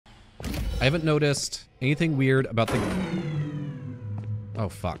I haven't noticed anything weird about the... Oh,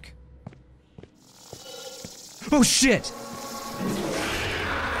 fuck. Oh, shit!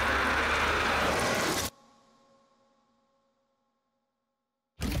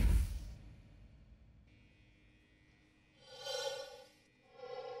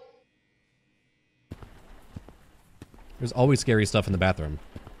 There's always scary stuff in the bathroom.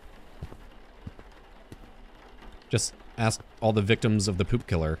 Just ask all the victims of the poop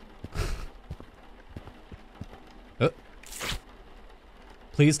killer. Oh.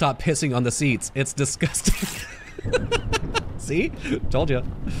 Please stop pissing on the seats. It's disgusting. See? Told you.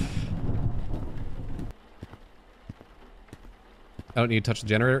 I don't need to touch the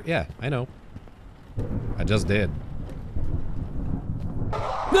generator? Yeah, I know. I just did.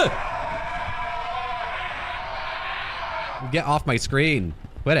 Get off my screen.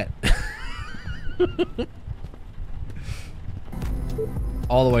 Quit it.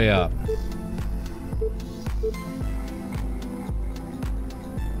 All the way up.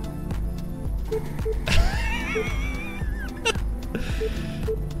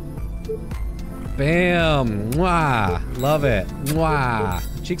 Bam! Mwah! Love it. Mwah!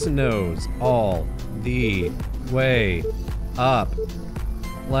 Cheeks and nose. All the way up.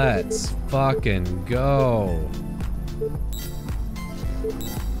 Let's fucking go.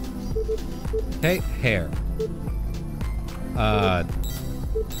 Hey, hair.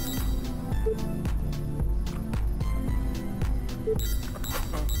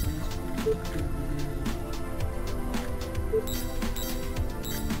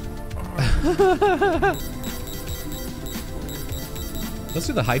 Let's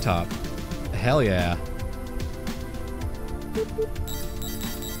do the high top. Hell yeah.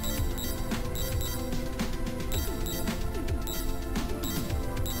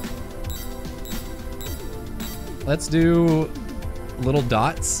 Let's do little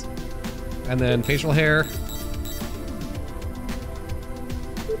dots and then facial hair.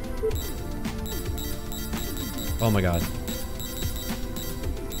 Oh my god.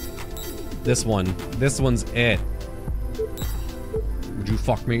 This one's it. Would you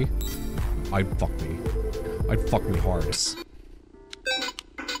fuck me? I'd fuck me. I'd fuck me hard.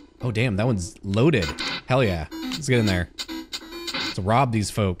 Oh damn, that one's loaded. Hell yeah. Let's get in there. Let's rob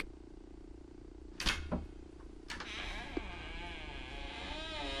these folk.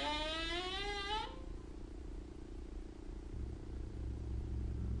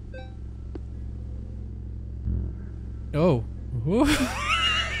 Oh.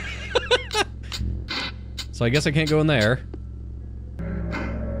 So I guess I can't go in there.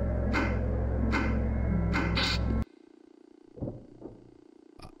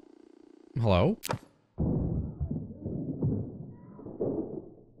 Hello?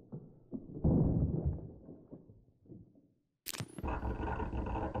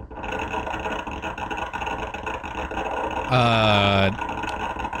 I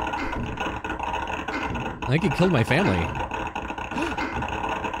think he killed my family.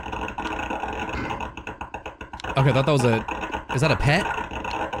 Okay, I thought that was a... Is that a pet?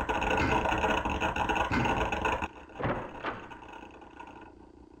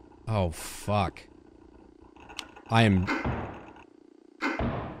 Oh, fuck. I'm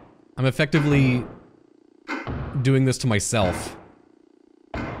effectively doing this to myself.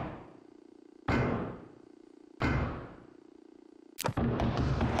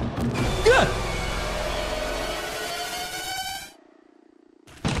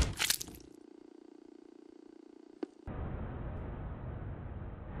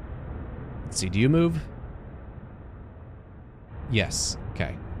 Let's see, do you move? Yes,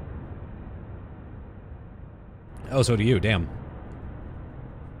 okay. Oh, so do you, damn.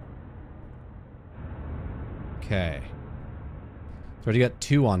 Okay. So I already got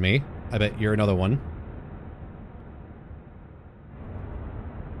 2 on me. I bet you're another one.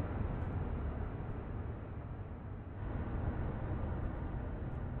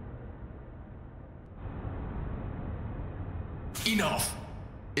 Enough!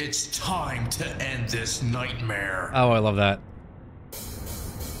 It's time to end this nightmare. Oh, I love that.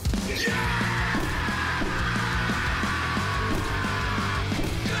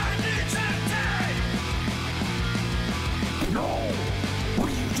 No! What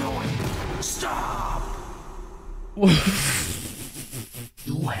are you doing? Stop!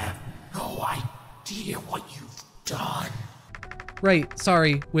 You have no idea what you've done. Right,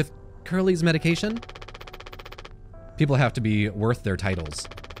 sorry. With Curly's medication? People have to be worth their titles.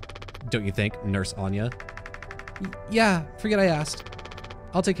 Don't you think, Nurse Anya? Yeah, forget I asked.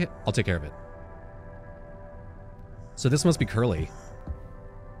 I'll take care of it. So this must be Curly.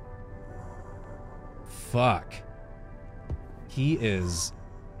 Fuck. He is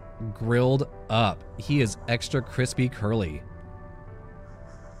grilled up. He is extra crispy curly.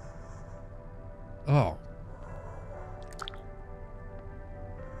 Oh.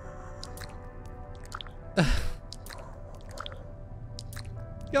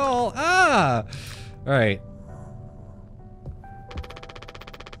 Y'all, ah! All right.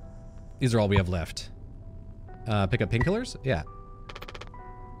 These are all we have left. Pick up painkillers? Yeah.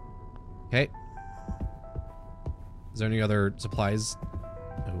 Okay. Is there any other supplies?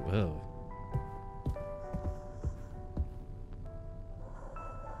 Oh, whoa.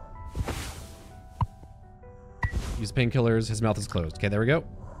 Use painkillers. His mouth is closed. Okay, there we go.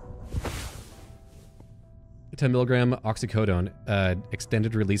 10 milligram oxycodone.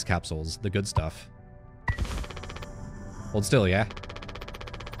 Extended release capsules. The good stuff. Hold still, yeah?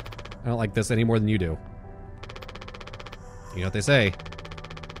 I don't like this any more than you do. You know what they say.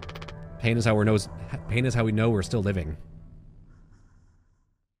 Pain is how we know we're still living.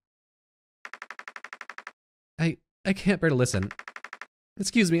 I can't bear to listen.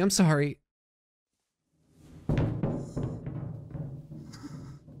 Excuse me, I'm sorry.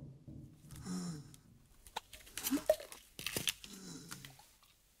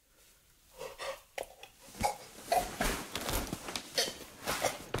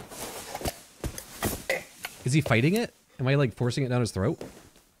 Is he fighting it? Am I like forcing it down his throat?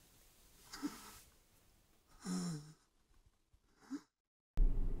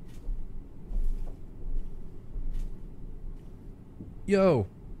 Yo.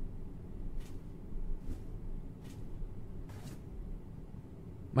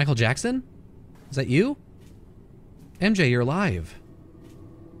 Michael Jackson? Is that you? MJ, you're alive.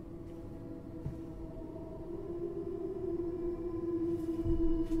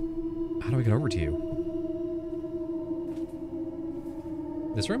 How do I get over to you?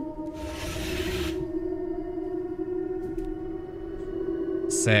 This room?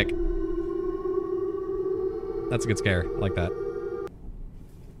 Sick. That's a good scare. I like that.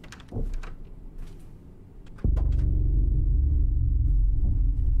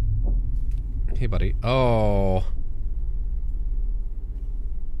 Hey, buddy. Oh.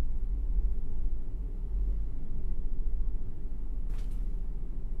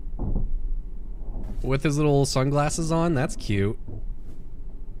 With his little sunglasses on? That's cute.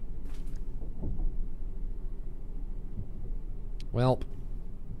 Well,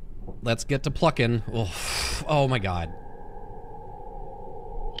 let's get to plucking. Oh my god.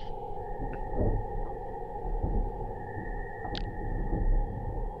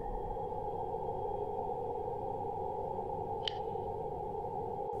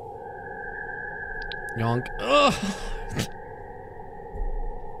 Yonk. Ugh.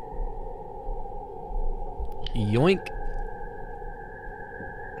 Yoink.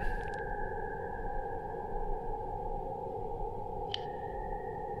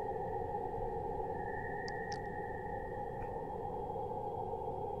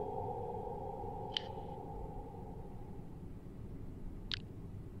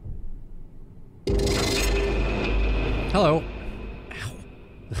 Hello. Ow.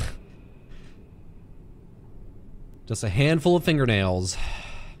 Just a handful of fingernails.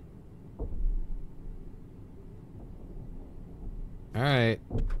 All right.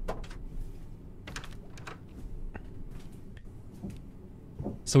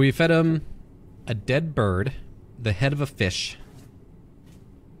 So we fed him a dead bird, the head of a fish,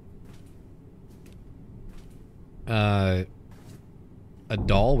 a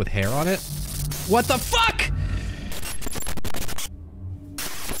doll with hair on it. What the fuck?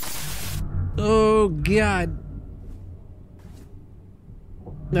 Oh god.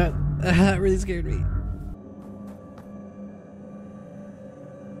 That really scared me.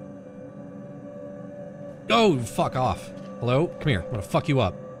 Oh, fuck off. Hello? Come here. I'm gonna fuck you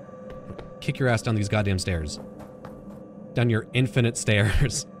up. Kick your ass down these goddamn stairs. Down your infinite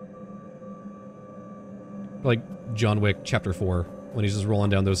stairs. Like John Wick Chapter 4, when he's just rolling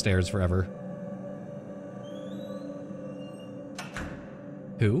down those stairs forever.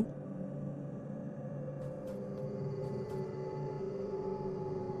 Who?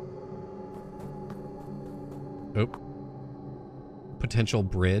 Oh. Potential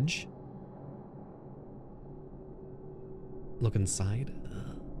bridge. Look inside.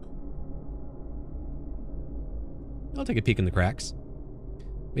 I'll take a peek in the cracks.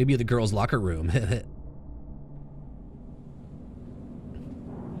 Maybe the girls' locker room.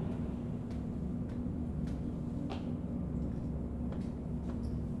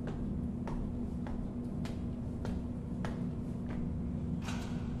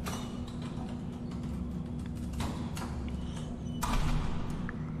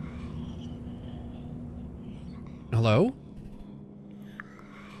 Hello?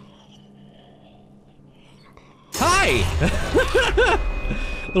 Hi!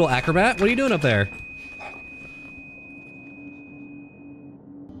 Little acrobat, what are you doing up there?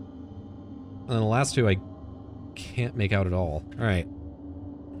 And then the last two I can't make out at all. All right.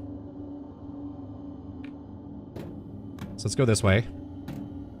 So let's go this way.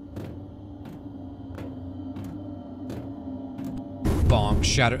 Bonk,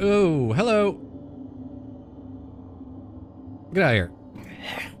 shatter. Oh, hello. Get out of here.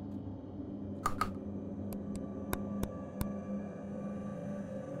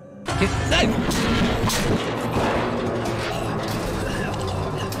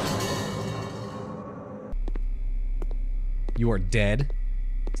 You are dead.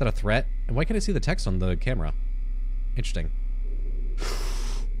 Is that a threat? And why can't I see the text on the camera? Interesting.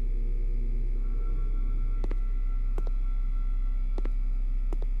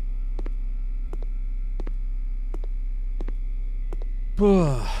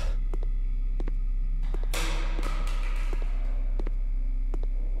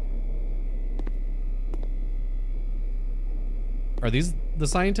 Are these the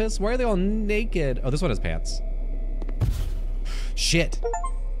scientists? Why are they all naked? Oh, this one has pants. Shit.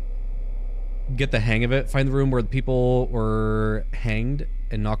 Get the hang of it. Find the room where the people were hanged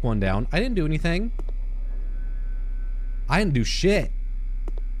and knock one down. I didn't do anything. I didn't do shit.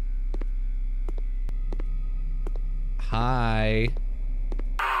 Hi.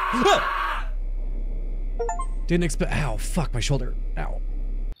 Didn't expect. Ow, fuck my shoulder. Ow.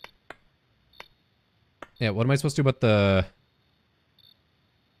 Yeah, what am I supposed to do about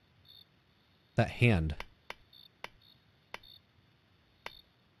that hand?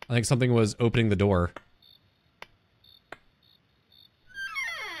 I think something was opening the door.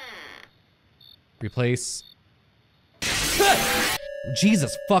 Replace.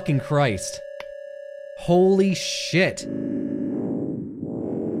 Jesus fucking Christ. Holy shit.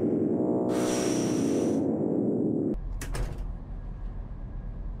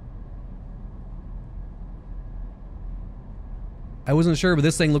 I wasn't sure, but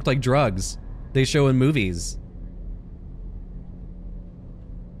this thing looked like drugs they show in movies.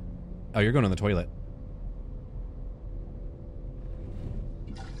 Oh, you're going to the toilet.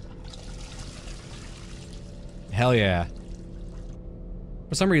 Hell yeah.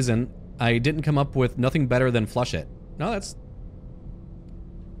 For some reason, I didn't come up with nothing better than flush it. No, that's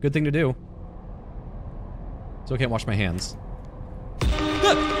a good thing to do. So I can't wash my hands.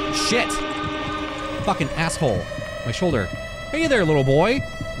 Shit! Fucking asshole. My shoulder. Hey there, little boy.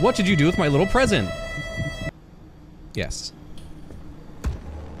 What did you do with my little present? Yes.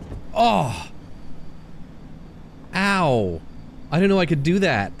 Oh. Ow. I didn't know I could do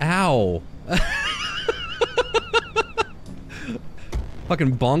that. Ow.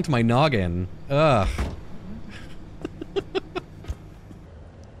 Fucking bonked my noggin. Ugh.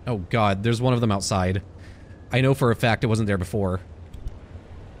 Oh god, there's one of them outside. I know for a fact it wasn't there before.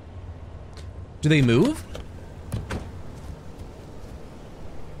 Do they move?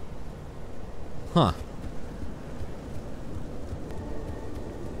 Huh.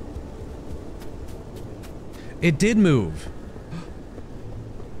 It did move.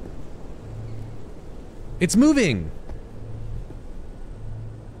 It's moving.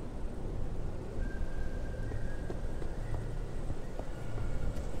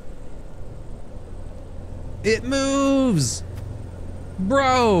 It moves.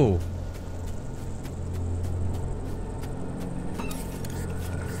 Bro.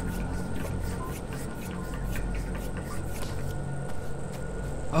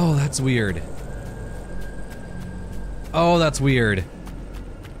 Oh, that's weird. Oh, that's weird.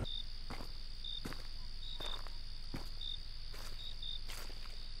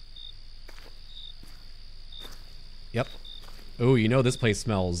 Yep. Oh, you know this place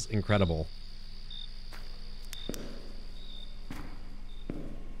smells incredible.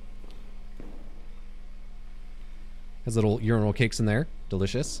 Has little urinal cakes in there.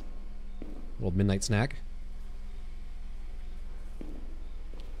 Delicious. Little midnight snack.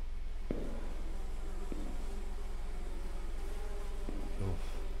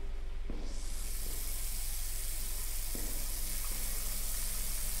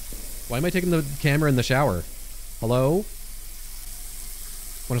 Why am I taking the camera in the shower? Hello?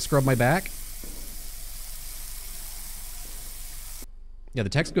 Want to scrub my back? Yeah, the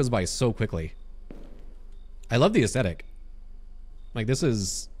text goes by so quickly. I love the aesthetic. Like, this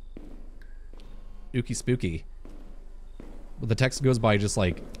is ooky spooky. But the text goes by just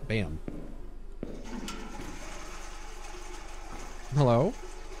like, bam. Hello?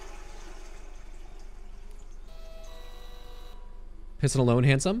 Pissing alone,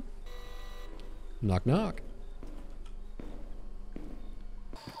 handsome? Knock, knock.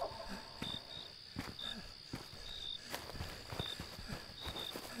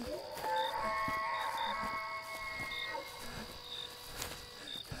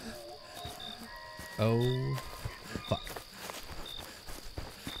 Oh, fuck.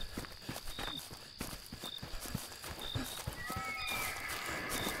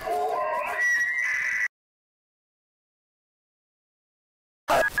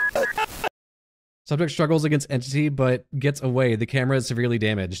 Subject struggles against entity, but gets away. The camera is severely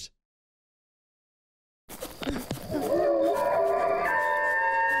damaged.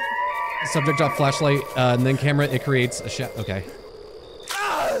 Subject dropped flashlight, and then camera, it creates a shot. Okay.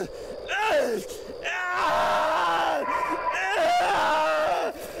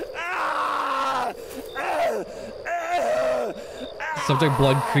 Subject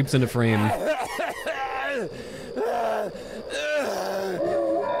blood creeps into frame.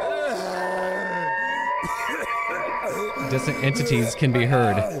 Distant entities can be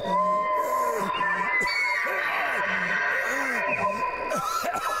heard.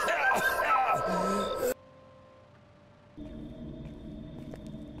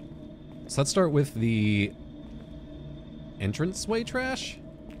 So let's start with the entranceway trash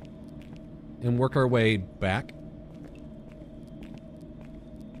and work our way back.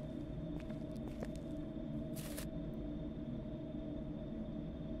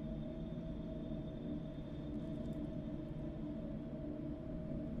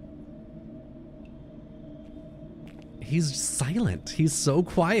 He's silent. He's so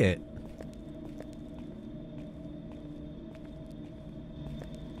quiet.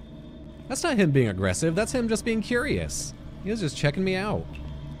 That's not him being aggressive. That's him just being curious. He was just checking me out.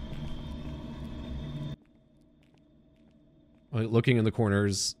 Like, looking in the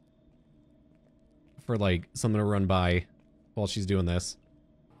corners for like something to run by while she's doing this.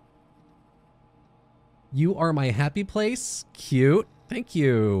 You are my happy place. Cute. Thank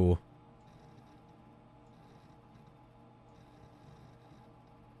you.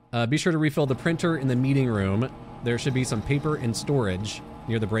 Be sure to refill the printer in the meeting room. There should be some paper in storage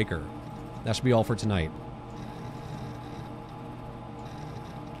near the breaker. That should be all for tonight.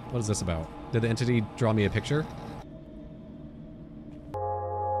 What is this about? Did the entity draw me a picture?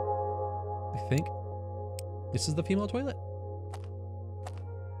 I think this is the female toilet.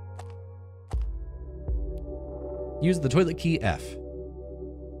 Use the toilet key F.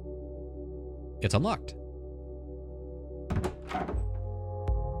 It's unlocked.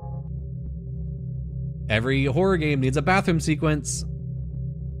 Every horror game needs a bathroom sequence.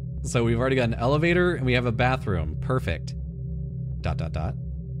 So we've already got an elevator and we have a bathroom. Perfect. ...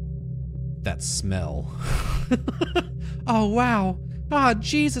 That smell. Oh, wow. Ah,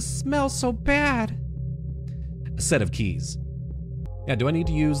 Jesus, smells so bad. A set of keys. Yeah, do I need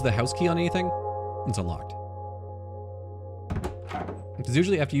to use the house key on anything? It's unlocked. Because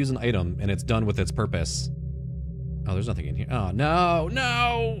usually I have to use an item and it's done with its purpose. Oh, there's nothing in here. Oh, no,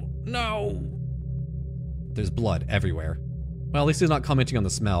 no, no. There's blood everywhere. Well, at least he's not commenting on the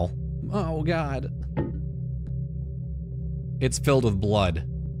smell. Oh, God. It's filled with blood.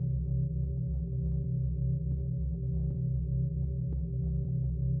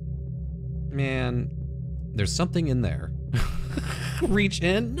 Man, there's something in there. Reach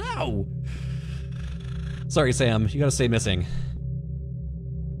in? No! Sorry, Sam. You gotta stay missing.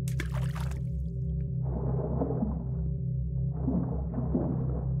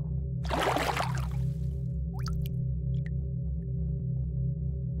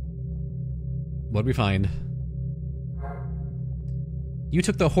 What'd we find? You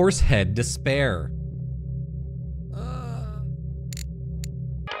took the horse head, despair.